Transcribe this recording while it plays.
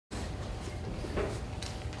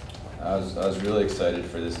I was really excited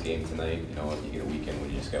for this game tonight. You know, you get a weekend when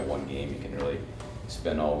you just got one game, you can really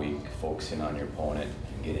spend all week focusing on your opponent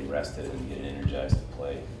and getting rested and getting energized to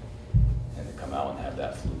play. And to come out and have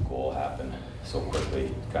that fluke goal happen so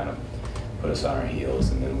quickly kind of put us on our heels,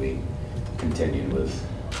 and then we continued with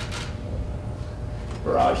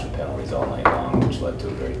barrage of penalties all night long, which led to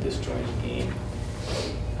a very disjointed game.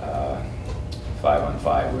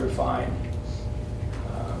 5-on-5, we were fine.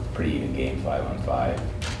 Pretty even game, 5-on-5.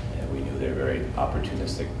 And we knew they were a very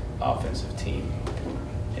opportunistic offensive team.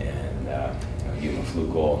 And give them a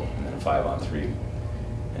fluke goal, and then a 5-on-3,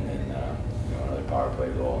 and then another power play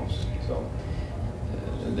goal. So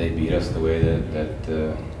they beat us the way that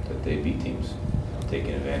they beat teams,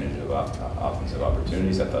 taking advantage of offensive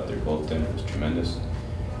opportunities. I thought their goaltender was tremendous.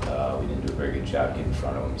 We didn't do a very good job getting in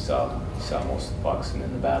front of them. We saw most of the pucks, and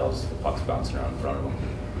in the battles, the pucks bouncing around in front of them.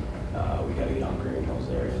 We got to get hungry in those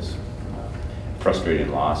areas. Frustrating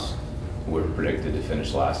loss. We're predicted to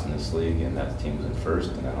finish last in this league, and that team was in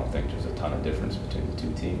first, and I don't think there's a ton of difference between the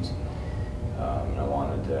two teams. And I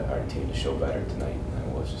wanted our team to show better tonight,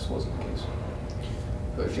 and it just wasn't the case.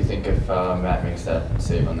 But if you think if Matt makes that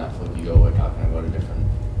save on that fluke goal, we're talking about a different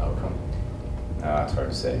outcome? It's hard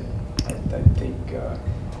to say. I think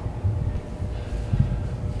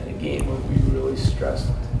in a game where we really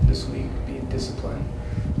stressed this week being disciplined,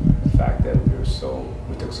 the fact that we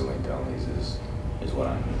took so many penalties is what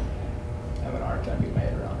I'm having a hard time getting my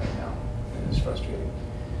head around right now, and it's frustrating.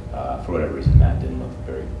 For whatever reason, Matt didn't look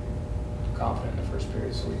very confident in the first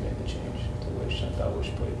period, so we made the change to Wish. I thought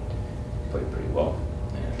Wish played pretty well,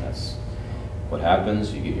 and that's what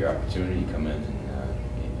happens. You get your opportunity, you come in, and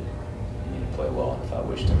you need to play well. And I thought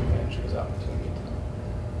Wish took advantage of his opportunity.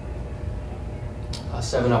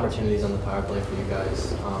 7 opportunities on the power play for you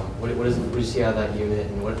guys. What did you see out of that unit,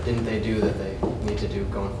 and what didn't they do that they need to do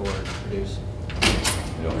going forward to produce?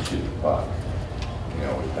 We don't shoot the puck.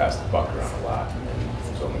 We pass the puck around a lot, and then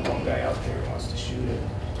there's only one guy out there who wants to shoot it,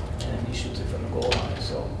 and he shoots it from the goal line.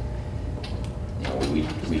 So,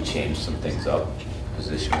 we changed some things up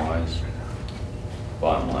position-wise.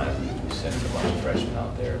 Bottom line, we sent a bunch of freshmen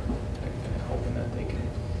out there, hoping that they can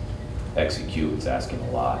execute. It's asking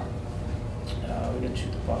a lot. We didn't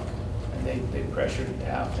shoot the puck, and they pressured at the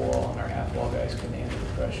half wall, and our half wall guys couldn't handle the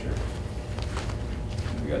pressure.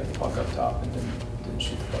 We got the puck up top and didn't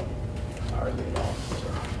shoot the puck hardly at all.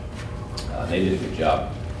 So they did a good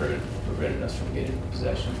job preventing us from getting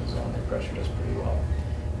possession of the zone. They pressured us pretty well.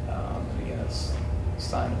 And again, it's a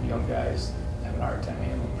sign of young guys having a hard time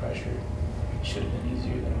handling pressure. It should have been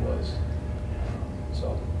easier than it was.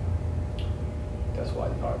 So that's why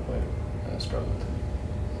the power play struggled.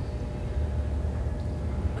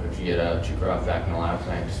 Could you get Chukarov back in the lineup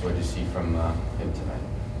tonight? Just what did you see from him tonight?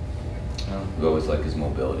 We always like his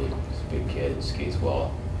mobility. He's a big kid, skates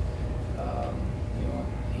well.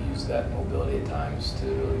 He used that mobility at times to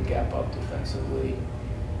really gap up defensively.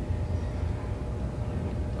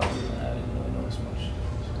 Other than that, I didn't really notice much.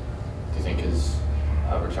 Do you think his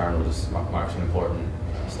return will just mark an important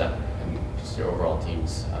step in just your overall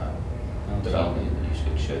team's development?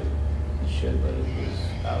 It should, but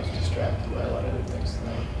I was distracted by a lot of other things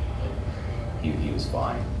tonight. He was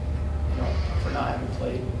fine. For not having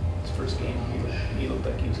played his first game, he looked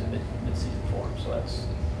like he was in mid-season form, so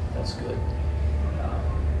that's good.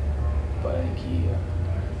 But I think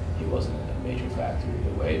he wasn't a major factor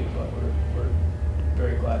either way. But we're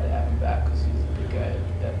very glad to have him back because he's a big guy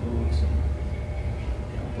that moves, and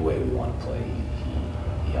the way we want to play,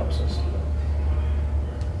 he helps us do that.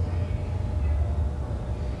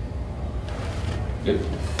 Good.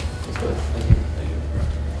 That's good. Thank you.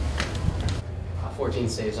 14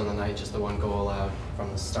 saves on the night, just the one goal allowed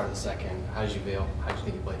from the start of the second. How did you feel? How did you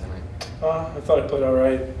think you played tonight? I thought I played all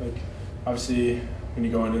right. Obviously, when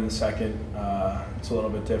you go into the second, it's a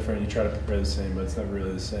little bit different. You try to prepare the same, but it's never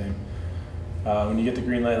really the same. When you get the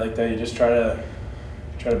green light like that, you just try to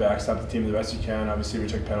backstop the team the best you can. Obviously, we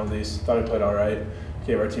took penalties. Thought I played all right.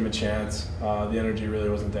 Gave our team a chance. The energy really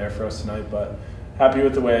wasn't there for us tonight, but happy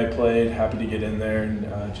with the way I played. Happy to get in there and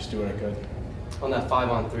just do what I could. On that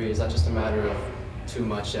 5-on-3, is that just a matter of too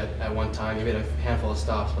much at one time? You made a handful of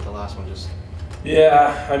stops, but the last one just...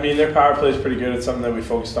 Yeah, I mean, their power play is pretty good. It's something that we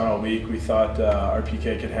focused on all week. We thought our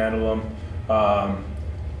PK could handle them.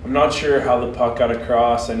 I'm not sure how the puck got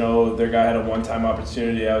across. I know their guy had a one-time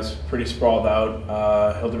opportunity. I was pretty sprawled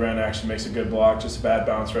out. Hildebrand actually makes a good block, just a bad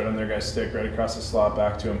bounce right on their guy's stick, right across the slot,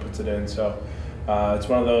 back to him, puts it in. So it's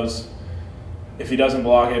one of those, if he doesn't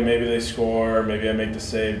block it, maybe they score, maybe I make the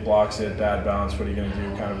save, blocks it, bad bounce, what are you going to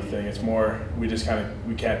do kind of a thing. It's more, we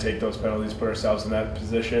can't take those penalties, put ourselves in that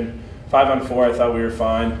position. 5-on-4, I thought we were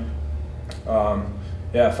fine.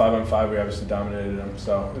 yeah, 5-on-5, we obviously dominated them.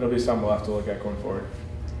 So it'll be something we'll have to look at going forward.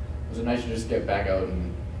 Was it nice to just get back out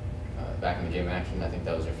and back in the game action? I think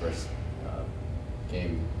that was your first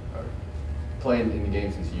game or playing in the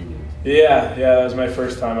game since Union. Yeah, that was my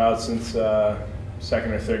first time out since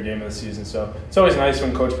second or third game of the season. So it's always nice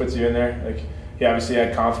when coach puts you in there. Like, he obviously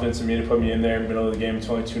had confidence in me to put me in there in the middle of the game. It's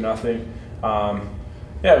only 2-0.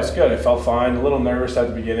 Yeah, it was good. I felt fine. A little nervous at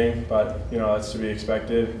the beginning, but that's to be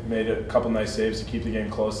expected. Made a couple nice saves to keep the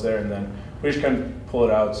game close there, and then we just couldn't pull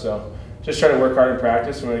it out. So just try to work hard in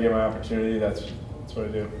practice. When I get my opportunity, that's what I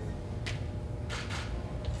do.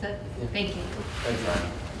 Thank you. Thanks,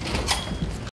 Ryan.